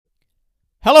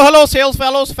Hello, hello, sales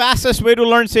fellows. Fastest way to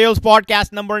learn sales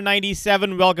podcast number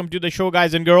 97. Welcome to the show,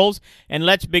 guys and girls. And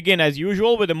let's begin, as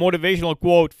usual, with a motivational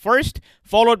quote first,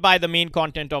 followed by the main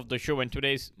content of the show. And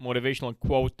today's motivational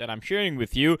quote that I'm sharing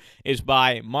with you is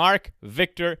by Mark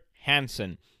Victor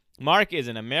Hansen. Mark is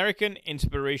an American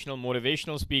inspirational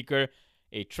motivational speaker,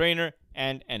 a trainer,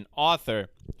 and an author.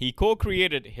 He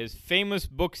co-created his famous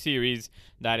book series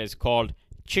that is called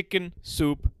Chicken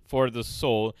Soup for the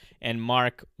Soul. And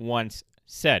Mark once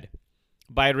said,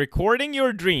 by recording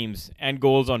your dreams and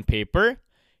goals on paper,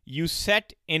 you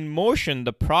set in motion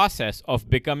the process of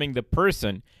becoming the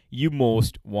person you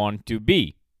most want to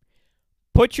be.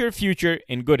 Put your future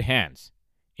in good hands,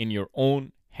 in your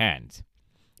own hands.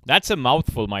 That's a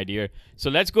mouthful, my dear. So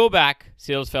let's go back,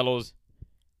 sales fellows,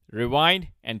 rewind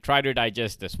and try to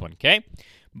digest this one, okay?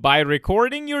 By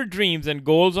recording your dreams and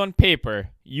goals on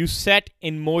paper, you set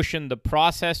in motion the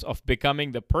process of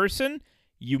becoming the person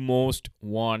you most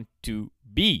want to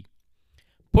be.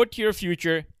 Put your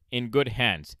future in good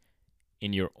hands,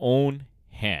 in your own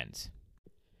hands.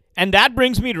 And that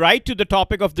brings me right to the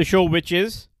topic of the show, which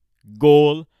is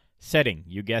goal setting.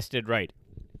 You guessed it right.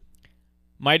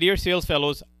 My dear sales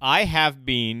fellows, I have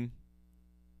been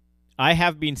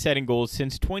setting goals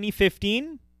since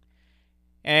 2015.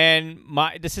 And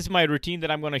this is my routine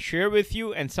that I'm going to share with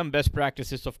you, and some best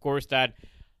practices, of course, that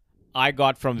I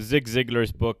got from Zig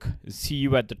Ziglar's book, See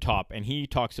You at the Top, and he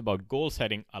talks about goal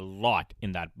setting a lot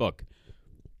in that book.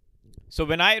 So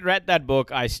when I read that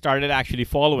book, I started actually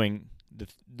following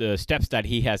the steps that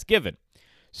he has given.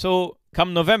 So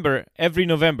come November, every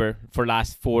November for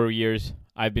last 4 years,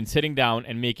 I've been sitting down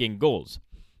and making goals.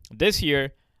 This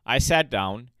year, I sat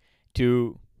down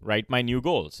to write my new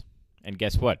goals. And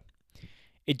guess what?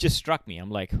 It just struck me. I'm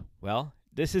like, well,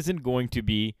 this isn't going to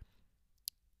be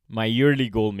my yearly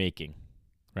goal making,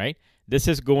 right? This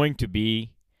is going to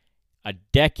be a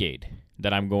decade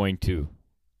that I'm going to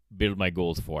build my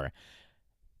goals for.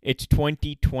 It's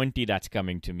 2020 that's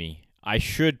coming to me. I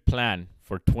should plan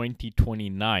for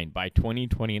 2029. By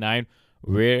 2029,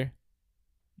 where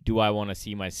do I want to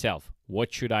see myself?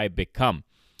 What should I become?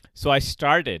 So I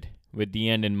started with the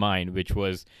end in mind, which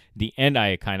was the end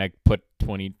I kind of put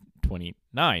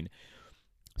 2029.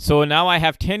 So now I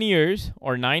have 10 years,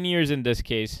 or 9 years in this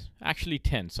case, actually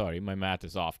 10, sorry, my math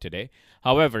is off today.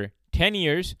 However, 10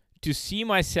 years to see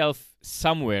myself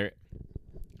somewhere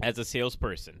as a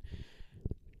salesperson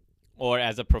or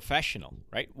as a professional,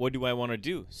 right? What do I want to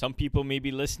do? Some people may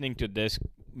be listening to this,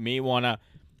 may want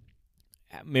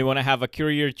to have a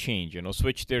career change,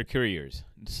 switch their careers.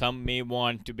 Some may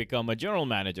want to become a general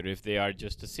manager if they are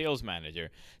just a sales manager.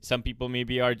 Some people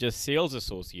maybe are just sales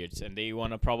associates and they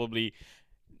want to probably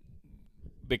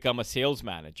become a sales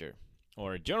manager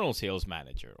or a general sales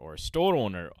manager or a store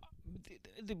owner.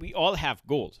 We all have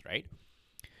goals, right?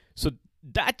 So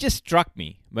that just struck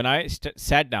me when I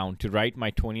sat down to write my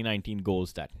 2019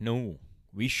 goals, that no,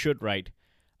 we should write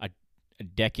a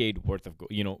decade worth of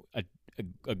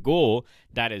a goal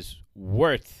that is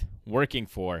worth working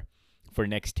for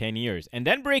next 10 years, and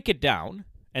then break it down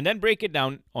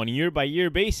on year by year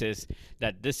basis,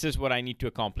 that this is what I need to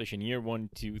accomplish in year 1,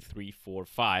 2, 3, 4,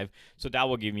 5. So that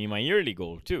will give me my yearly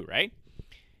goal too, right?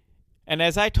 And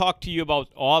as I talk to you about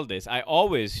all this, I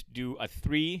always do a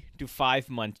 3 to 5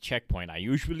 month checkpoint. I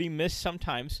usually miss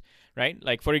sometimes, right?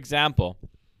 Like for example,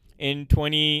 in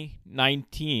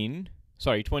 2018,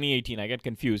 I get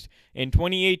confused. In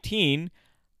 2018,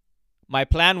 my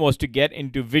plan was to get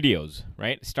into videos,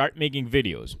 right? Start making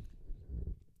videos.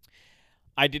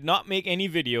 I did not make any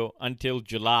video until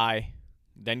July,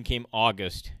 then came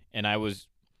August, and I was,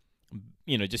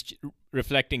 just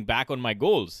reflecting back on my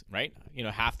goals, right?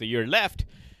 Half the year left.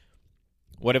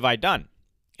 What have I done?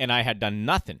 And I had done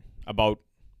nothing about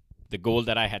the goal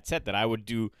that I had set, that I would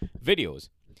do videos.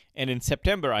 And in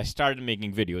September, I started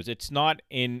making videos. It's not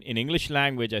in English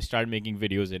language. I started making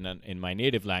videos in my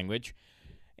native language.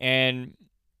 And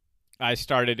I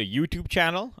started a YouTube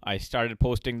channel. I started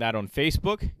posting that on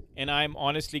Facebook. And I'm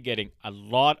honestly getting a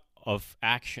lot of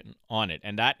action on it.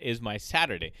 And that is my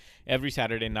Saturday. Every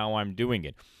Saturday now I'm doing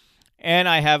it. And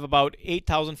I have about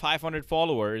 8,500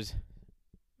 followers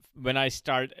when I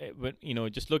start,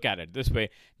 just look at it this way,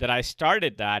 that I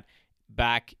started that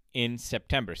back in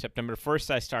September. September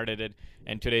 1st I started it,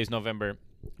 and today is November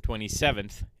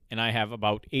 27th, and I have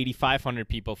about 8,500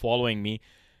 people following me,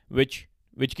 which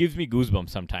gives me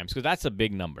goosebumps sometimes, because that's a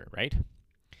big number, right?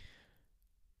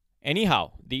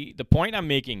 Anyhow, the point I'm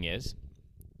making is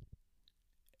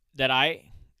that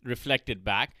I reflected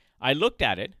back, I looked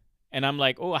at it, and I'm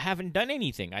like, oh, I haven't done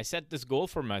anything. I set this goal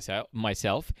for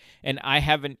myself, and I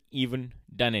haven't even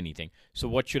done anything. So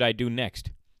what should I do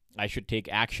next? I should take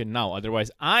action now.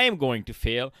 Otherwise, I am going to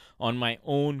fail on my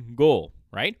own goal,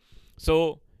 right?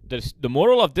 So the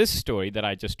moral of this story that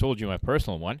I just told you, my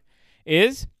personal one,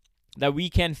 is that we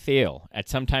can fail. At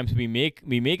sometimes we make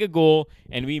a goal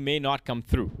and we may not come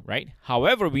through, right?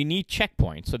 However, we need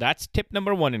checkpoints. So that's tip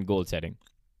number 1 in goal setting.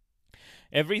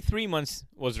 Every 3 months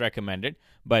was recommended,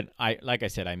 but like I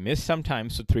said, I miss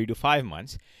sometimes, so 3 to 5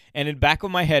 months. And in the back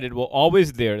of my head, it will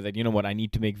always there that, you know what, I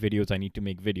need to make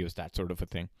videos, that sort of a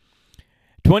thing.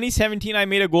 2017, I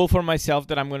made a goal for myself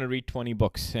that I'm going to read 20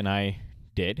 books, and I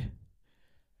did.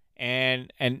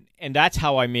 And that's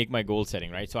how I make my goal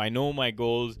setting, right? So I know my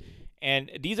goals, and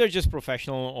these are just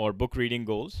professional or book reading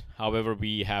goals. However,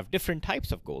 we have different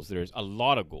types of goals. There's a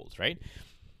lot of goals, right?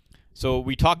 So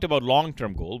we talked about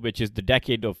long-term goal, which is the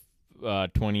decade of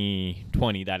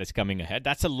 2020 that is coming ahead.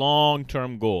 That's a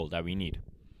long-term goal that we need.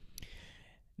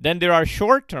 Then there are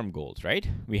short-term goals, right?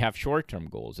 We have short-term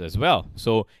goals as well.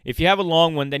 So if you have a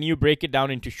long one, then you break it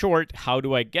down into short. How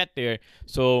do I get there?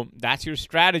 So that's your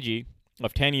strategy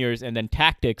of 10 years, and then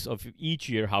tactics of each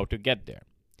year, how to get there.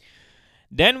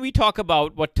 Then we talk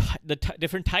about what the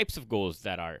different types of goals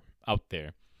that are out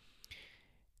there.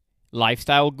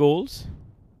 Lifestyle goals,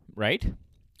 right?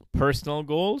 Personal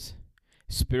goals,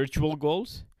 spiritual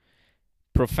goals,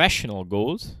 professional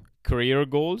goals, career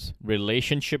goals,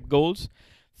 relationship goals,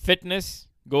 fitness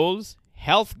goals,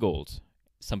 health goals.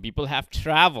 Some people have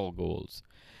travel goals.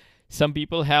 Some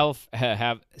people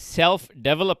have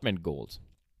self-development goals.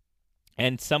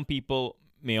 And some people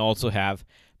may also have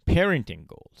parenting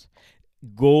goals.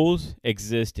 Goals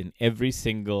exist in every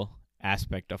single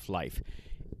aspect of life.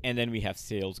 And then we have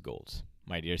sales goals.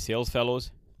 My dear sales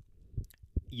fellows,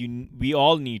 we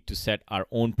all need to set our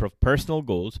own personal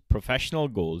goals, professional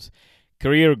goals,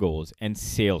 career goals, and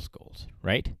sales goals,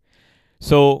 right?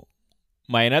 So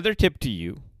my another tip to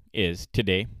you is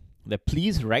today that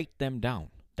please write them down.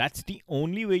 That's the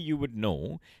only way you would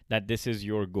know that this is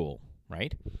your goal,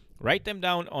 right? Write them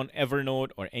down on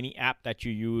Evernote or any app that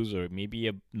you use, or maybe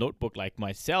a notebook like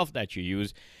myself that you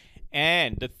use.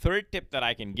 And the third tip that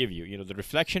I can give you, the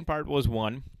reflection part was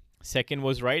 1. Second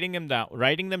was writing them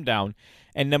down.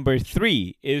 And number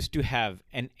 3 is to have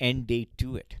an end date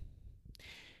to it.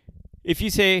 If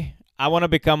you say, I want to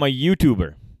become a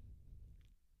YouTuber,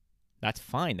 that's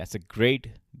fine. That's a great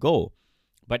goal.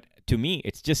 But to me,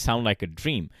 it just sounds like a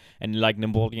dream. And like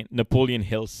Napoleon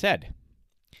Hill said,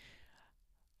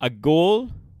 a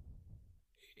goal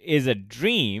is a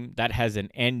dream that has an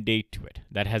end date to it,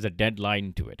 that has a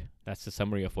deadline to it. That's the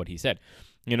summary of what he said.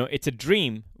 It's a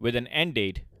dream with an end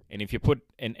date. And if you put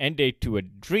an end date to a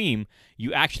dream,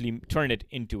 you actually turn it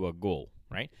into a goal,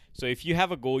 right? So if you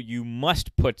have a goal, you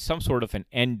must put some sort of an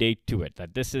end date to it,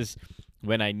 that this is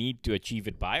when I need to achieve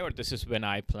it by, or this is when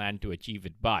I plan to achieve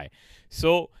it by.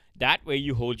 So that way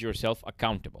you hold yourself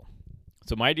accountable.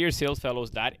 So my dear sales fellows,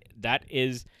 that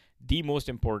is the most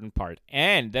important part.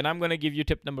 And then I'm going to give you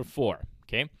tip number 4,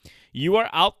 okay? You are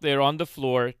out there on the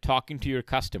floor talking to your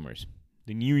customers.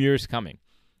 The new year's coming.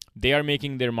 They are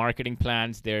making their marketing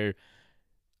plans. They're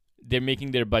making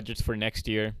their budgets for next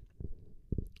year.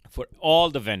 For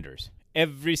all the vendors,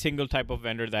 every single type of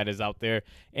vendor that is out there,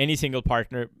 any single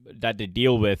partner that they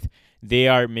deal with, they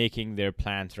are making their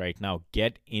plans right now.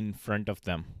 Get in front of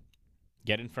them.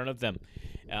 Get in front of them,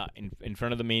 in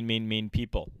front of the main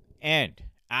people, and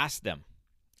ask them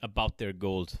about their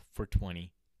goals for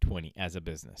 2020 as a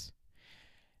business.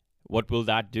 What will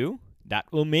that do?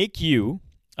 That will make you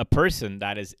a person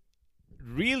that is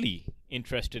really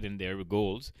interested in their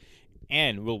goals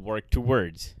and will work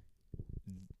towards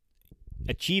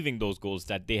achieving those goals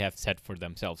that they have set for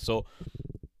themselves. So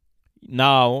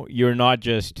now you're not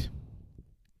just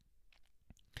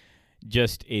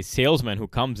a salesman who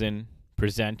comes in,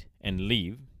 present, and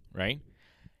leave, right?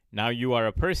 Now you are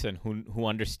a person who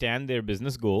understand their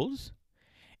business goals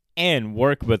and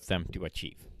work with them to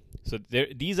achieve. So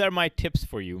these are my tips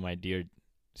for you, my dear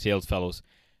sales fellows.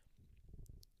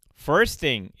 First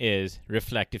thing is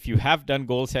reflect. If you have done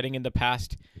goal setting in the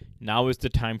past, now is the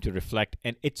time to reflect.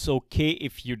 And it's okay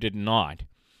if you did not.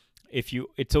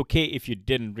 It's okay if you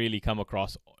didn't really come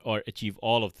across or achieve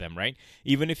all of them, right?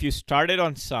 Even if you started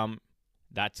on some,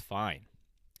 that's fine.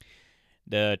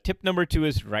 The tip number 2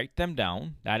 is write them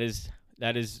down. That is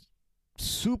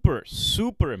super,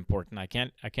 super important. I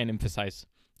can't emphasize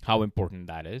how important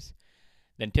that is.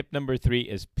 Then tip number 3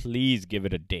 is please give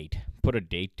it a date. Put a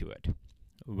date to it.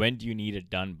 When do you need it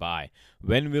done by?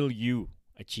 When will you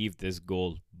achieve this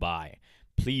goal by?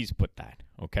 Please put that,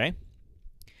 okay?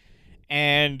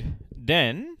 And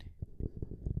then,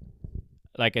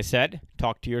 like I said,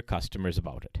 talk to your customers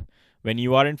about it. When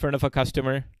you are in front of a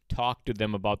customer, talk to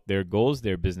them about their goals,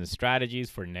 their business strategies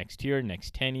for next year,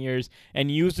 next 10 years, and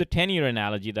use the 10-year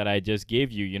analogy that I just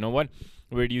gave you. You know what?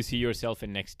 Where do you see yourself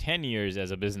in next 10 years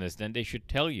as a business? Then they should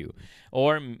tell you.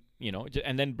 Or,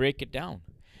 and then break it down.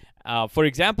 For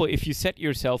example, if you set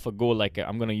yourself a goal, like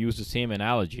I'm going to use the same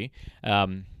analogy,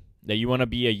 that you want to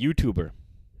be a YouTuber,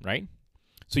 right?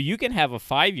 So you can have a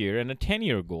 5-year and a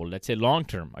 10-year goal. Let's say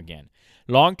long-term again.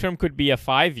 Long-term could be a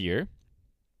 5-year.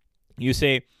 You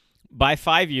say, by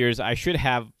 5 years, I should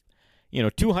have,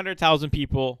 200,000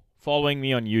 people following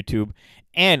me on YouTube,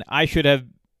 and I should have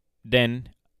then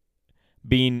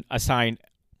been assigned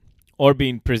or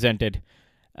been presented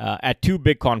at 2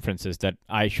 big conferences that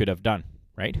I should have done,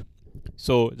 right?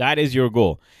 So that is your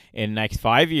goal. In the next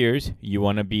 5 years, you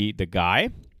want to be the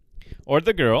guy or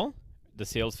the girl, the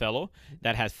sales fellow,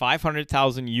 that has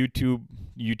 500,000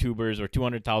 YouTubers or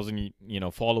 200,000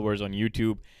 followers on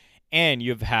YouTube, and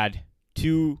you've had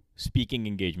 2 speaking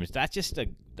engagements. That's just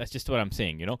what I'm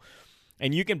saying,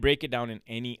 And you can break it down in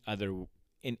any other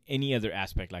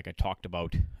aspect, like I talked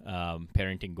about,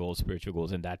 parenting goals, spiritual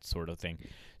goals, and that sort of thing.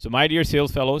 So my dear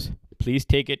sales fellows, please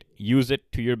take it, use it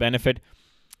to your benefit.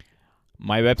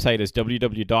 My website is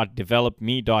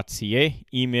www.developme.ca.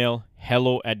 Email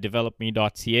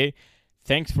hello@developme.ca.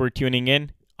 Thanks for tuning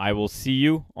in. I will see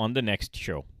you on the next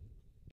show.